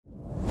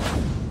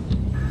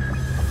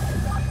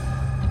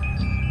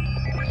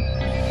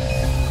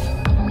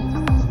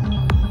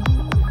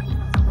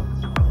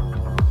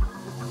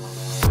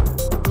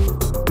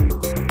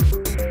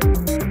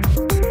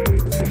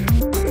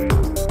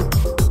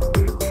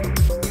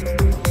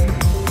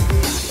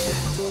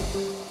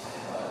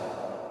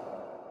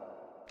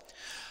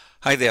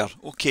Hi there.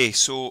 Okay,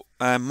 so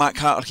Mac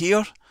Hatter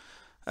here.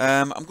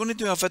 I'm going to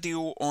do a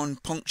video on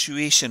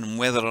punctuation and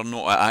whether or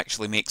not it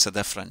actually makes a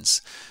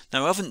difference.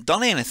 Now, I haven't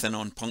done anything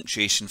on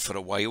punctuation for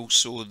a while,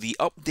 so the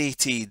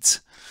updated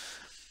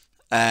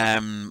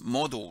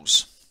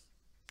models,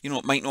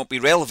 it might not be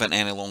relevant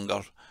any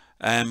longer,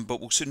 but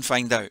we'll soon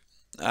find out.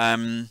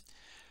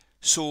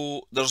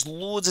 So there's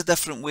loads of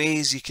different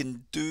ways you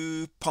can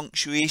do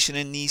punctuation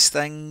in these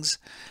things.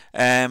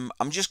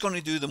 I'm just going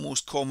to do the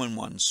most common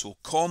ones. So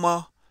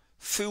comma,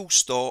 full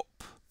stop,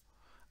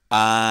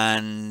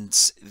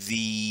 and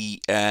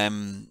the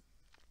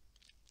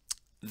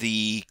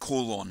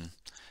colon,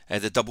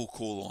 the double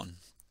colon.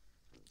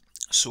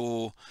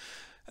 So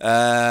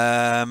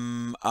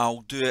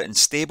I'll do it in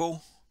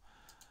stable,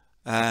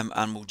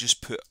 and we'll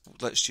just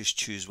let's just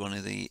choose one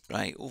of the,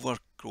 right,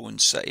 overgrown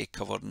city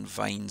covered in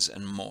vines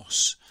and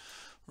moss.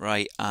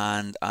 Right,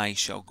 and I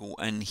shall go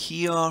in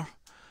here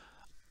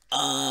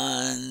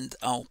and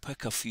I'll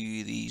pick a few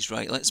of these.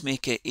 Right, let's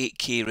make it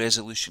 8K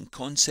resolution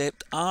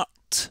concept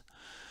art.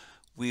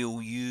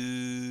 We'll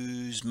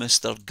use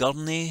Mr.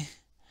 Gurney,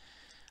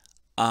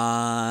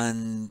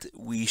 and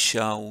we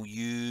shall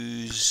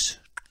use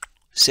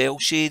cell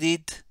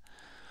shaded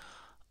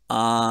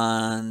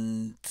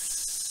and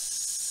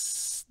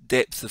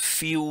depth of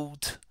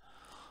field,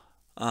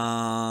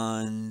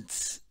 and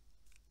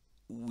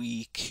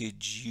we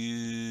could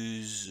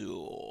use,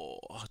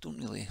 I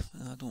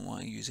don't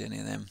want to use any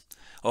of them.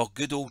 Oh,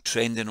 good old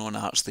trending on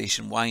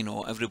ArtStation, why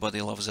not?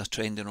 Everybody loves a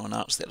trending on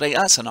ArtStation. Right,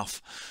 that's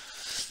enough.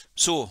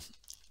 So,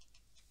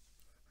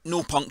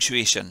 no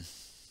punctuation.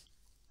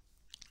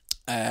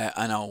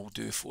 And I'll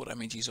do 4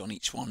 images on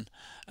each one.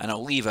 And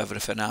I'll leave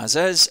everything as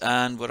is,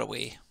 and we're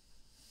away.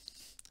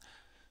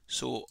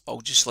 So,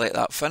 I'll just let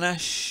that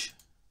finish.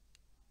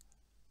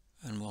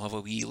 And we'll have a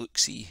wee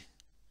look-see.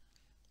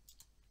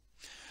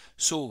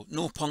 So,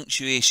 no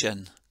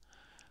punctuation.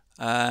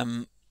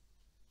 Yeah,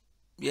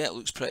 it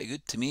looks pretty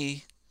good to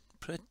me.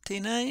 Pretty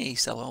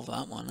nice. I love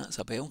that one. That's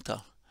a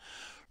belter.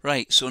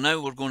 Right, so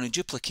now we're going to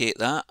duplicate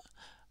that,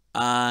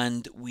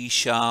 and we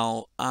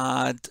shall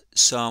add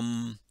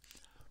some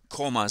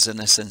commas in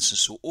this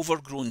instance. So,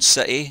 overgrown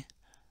city,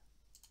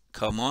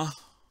 comma,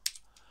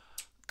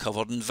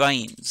 covered in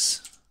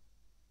vines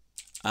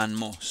and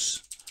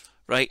moss.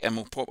 Right, and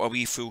we'll pop a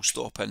wee full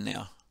stop in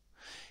there.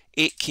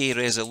 8K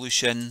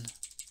resolution.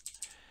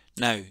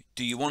 Now,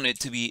 do you want it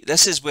to be,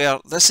 this is where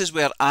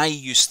I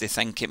used to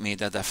think it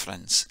made a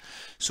difference.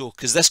 So,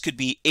 because this could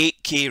be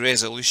 8K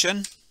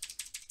resolution,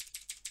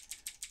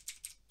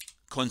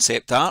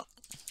 concept art.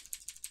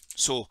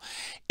 So,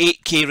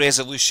 8K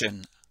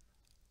resolution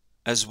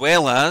as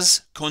well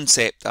as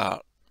concept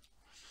art.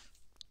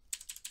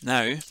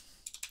 Now,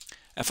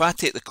 if I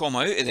take the comma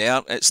out of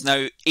there, it's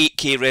now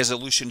 8K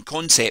resolution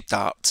concept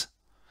art.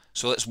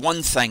 So it's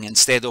one thing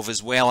instead of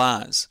as well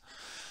as.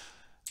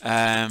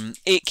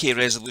 8K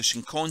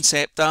resolution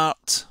concept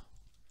art.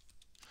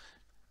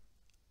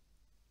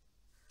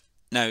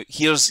 Now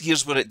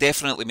here's where it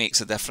definitely makes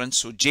a difference.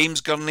 So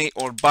James Gurney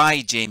or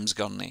by James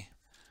Gurney.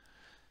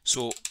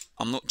 So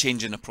I'm not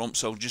changing the prompt,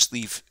 so I'll just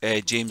leave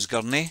James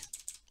Gurney.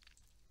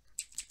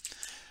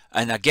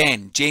 And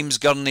again, James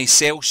Gurney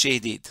cell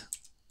shaded.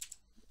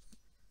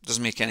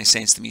 Doesn't make any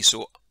sense to me.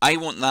 So I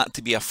want that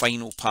to be a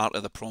final part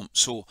of the prompt.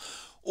 So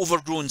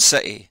overgrown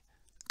city,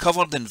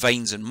 covered in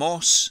vines and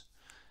moss,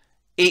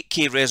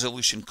 8K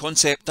resolution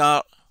concept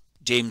art,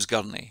 James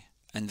Gurney.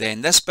 And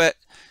then this bit,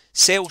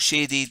 cell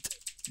shaded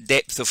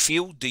depth of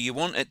field. Do you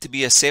want it to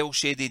be a cell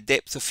shaded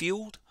depth of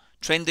field?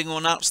 Trending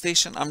on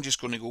ArtStation? I'm just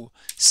going to go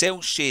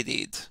cell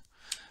shaded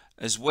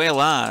as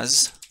well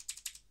as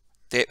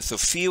depth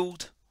of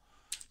field,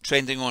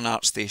 trending on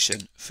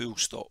ArtStation, full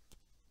stop.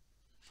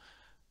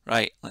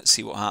 Right, let's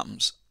see what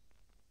happens.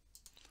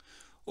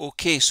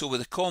 Okay, so with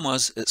the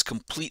commas, it's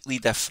completely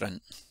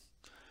different.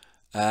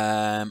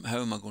 How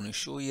am I going to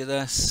show you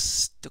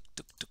this?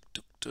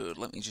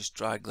 Let me just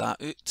drag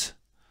that out.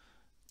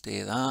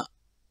 Do that.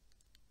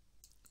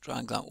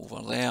 Drag that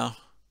over there.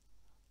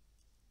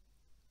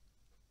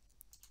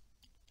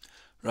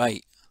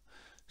 Right,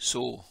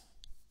 so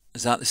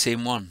is that the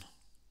same one?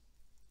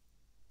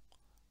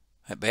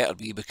 It better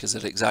be because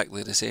they're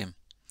exactly the same.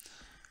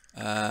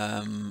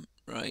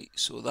 Right,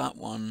 so that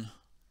one.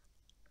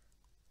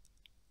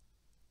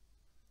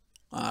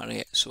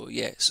 Right, so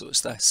yeah, so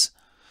it's this.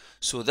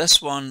 So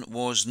this one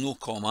was no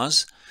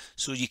commas.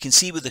 So you can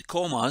see with the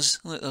commas,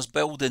 look, there's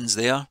buildings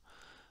there.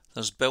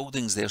 There's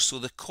buildings there. So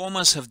the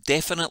commas have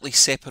definitely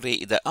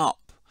separated it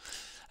up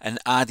and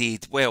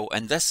added, well,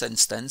 in this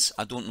instance,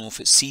 I don't know if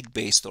it's seed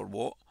based or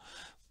what,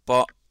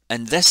 but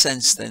in this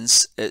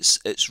instance,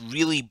 it's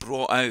really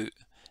brought out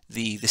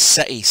the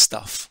city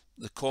stuff.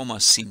 The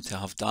commas seem to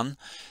have done.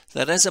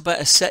 There is a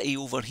bit of city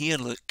over here,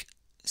 look.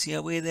 See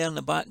away there in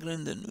the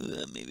background, and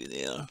maybe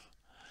there.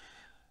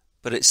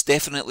 But it's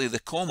definitely the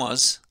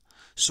commas.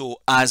 So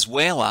as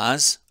well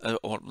as,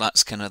 or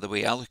that's kind of the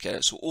way I look at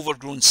it. So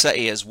overgrown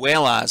city as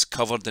well as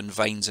covered in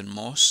vines and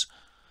moss.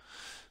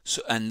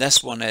 So, and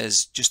this one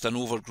is just an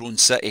overgrown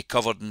city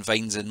covered in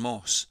vines and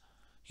moss.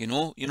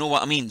 You know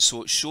what I mean?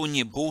 So it's showing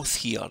you both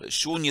here. It's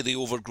showing you the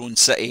overgrown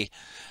city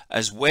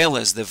as well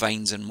as the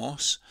vines and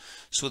moss.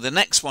 So the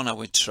next one I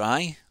would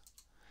try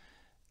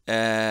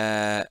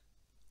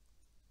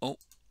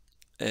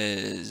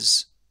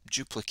is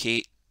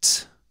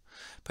duplicate,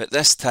 but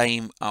this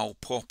time I'll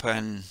pop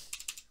in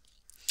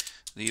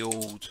the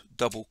old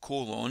double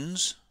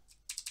colons.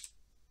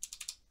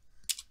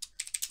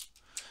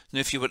 Now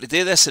if you were to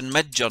do this in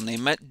Midjourney,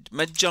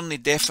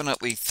 Midjourney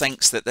definitely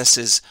thinks that this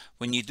is,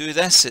 when you do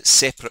this, it's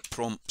separate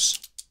prompts.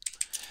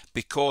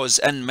 Because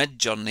in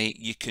Midjourney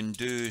you can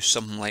do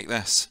something like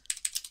this.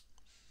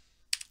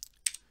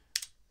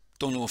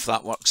 Don't know if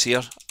that works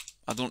here.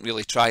 I don't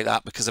really try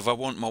that, because if I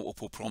want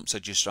multiple prompts I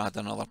just add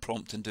another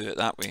prompt and do it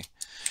that way.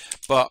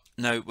 But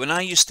now when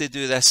I used to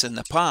do this in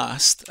the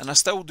past, and I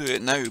still do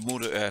it now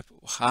more out of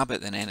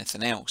habit than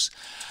anything else,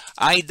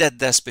 I did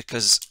this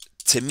because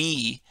to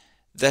me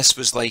this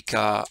was like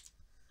a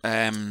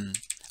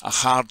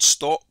hard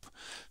stop.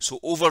 So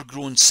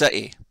overgrown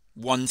city,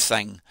 one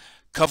thing.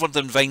 Covered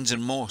in vines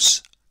and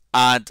moss,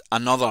 add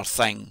another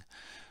thing.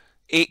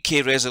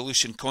 8K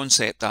resolution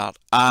concept art,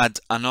 add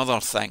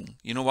another thing.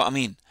 You know what I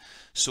mean?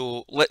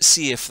 So let's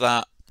see if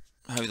how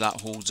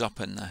that holds up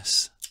in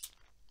this.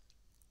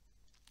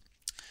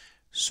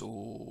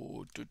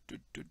 So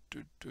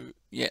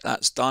yeah,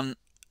 that's done.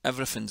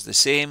 Everything's the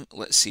same.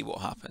 Let's see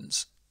what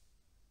happens.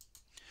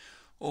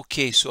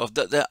 Okay, so I've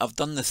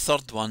done the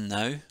third one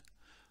now,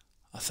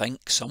 I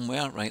think,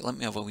 somewhere. Right, let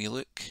me have a wee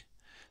look.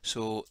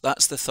 So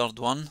that's the third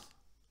one.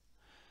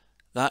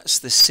 That's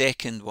the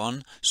second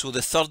one. So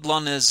the third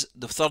one is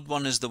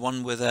the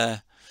one with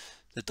the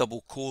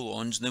double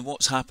colons. Now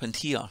what's happened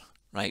here?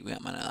 Right, wait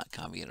a minute, that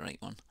can't be the right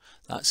one.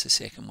 That's the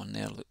second one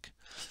there, look.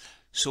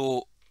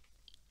 So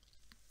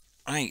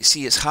right,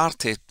 see, it's hard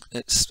to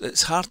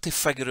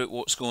figure out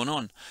what's going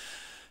on.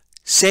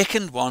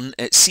 Second one,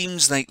 it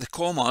seems like the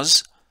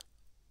commas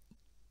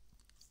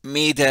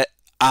made it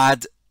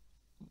add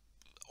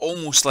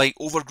almost like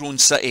overgrown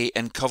city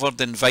and covered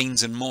in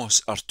vines and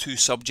moss are two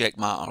subject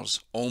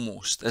matters,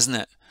 almost, isn't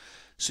it?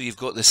 So you've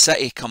got the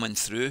city coming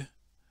through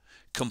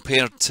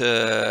compared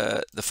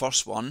to the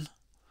first one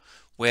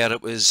where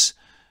it was,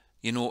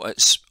 you know,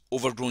 it's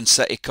overgrown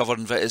city covered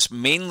in vines. It's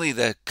mainly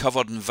the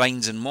covered in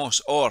vines and moss,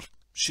 or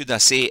should I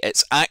say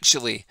it's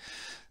actually,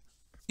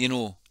 you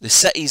know, the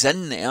city's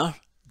in there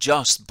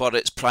but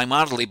it's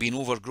primarily been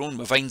overgrown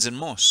with vines and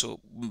moss. So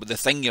the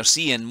thing you're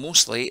seeing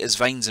mostly is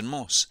vines and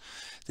moss.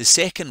 The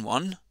second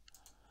one,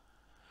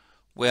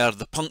 where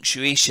the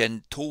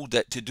punctuation told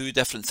it to do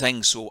different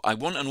things. So I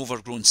want an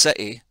overgrown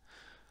city.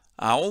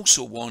 I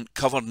also want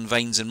covered in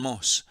vines and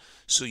moss.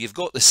 So you've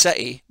got the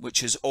city,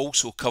 which is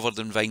also covered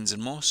in vines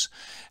and moss.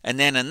 And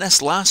then in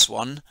this last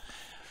one,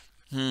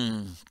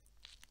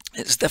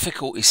 it's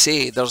difficult to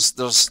say. There's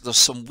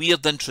some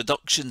weird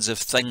introductions of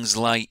things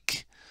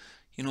like,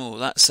 you know,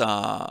 that's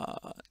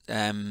a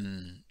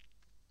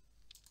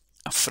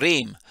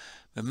frame.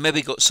 We've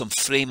maybe got some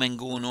framing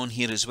going on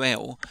here as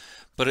well,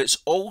 but it's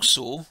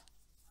also,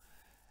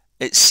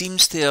 it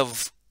seems to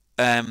have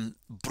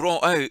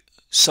brought out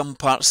some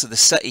parts of the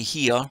city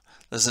here.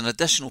 There's an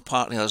additional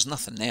part here, there's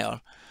nothing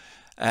there.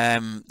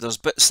 There's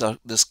bits there,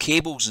 there's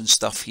cables and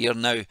stuff here.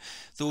 Now,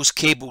 those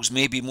cables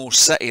may be more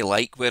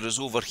city-like, whereas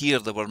over here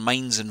there were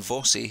mines and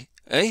vossy,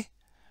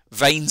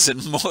 vines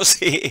and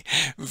mossy.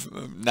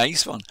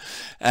 Nice one.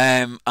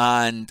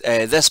 And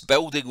this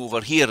building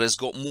over here has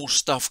got more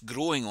stuff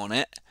growing on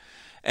it.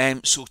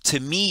 So to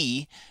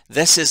me,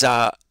 this is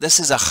a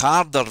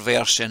harder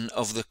version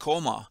of the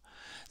comma.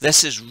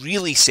 This is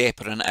really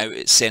separating out.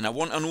 It's saying I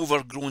want an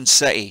overgrown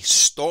city.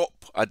 Stop.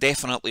 I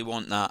definitely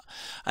want that.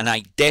 And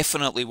I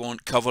definitely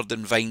want covered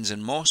in vines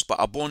and moss, but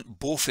I want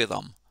both of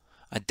them.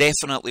 I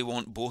definitely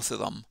want both of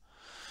them.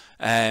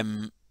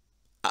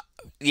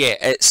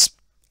 Yeah,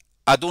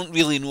 I don't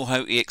really know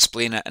how to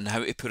explain it and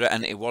how to put it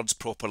into words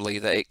properly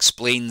that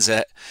explains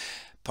it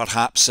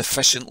perhaps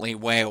sufficiently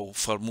well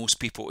for most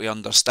people to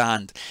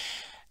understand.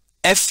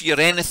 If you're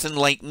anything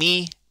like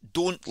me,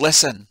 don't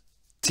listen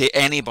to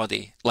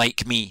anybody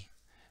like me.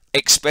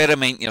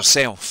 Experiment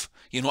yourself.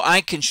 You know,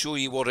 I can show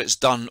you what it's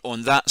done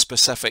on that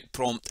specific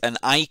prompt and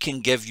I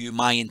can give you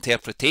my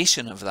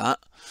interpretation of that.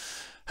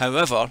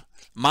 However,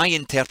 my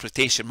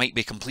interpretation might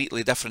be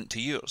completely different to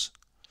yours.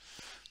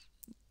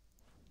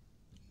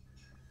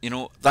 You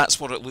know, that's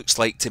what it looks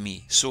like to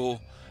me. So,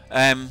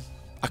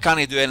 I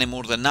can't do any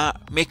more than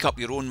that. Make up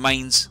your own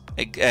minds,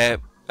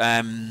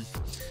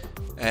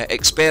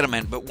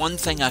 experiment. But one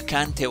thing I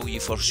can tell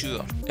you for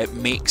sure, it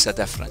makes a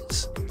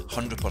difference,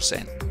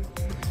 100%.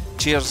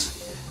 Cheers,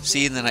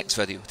 see you in the next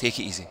video. Take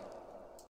it easy.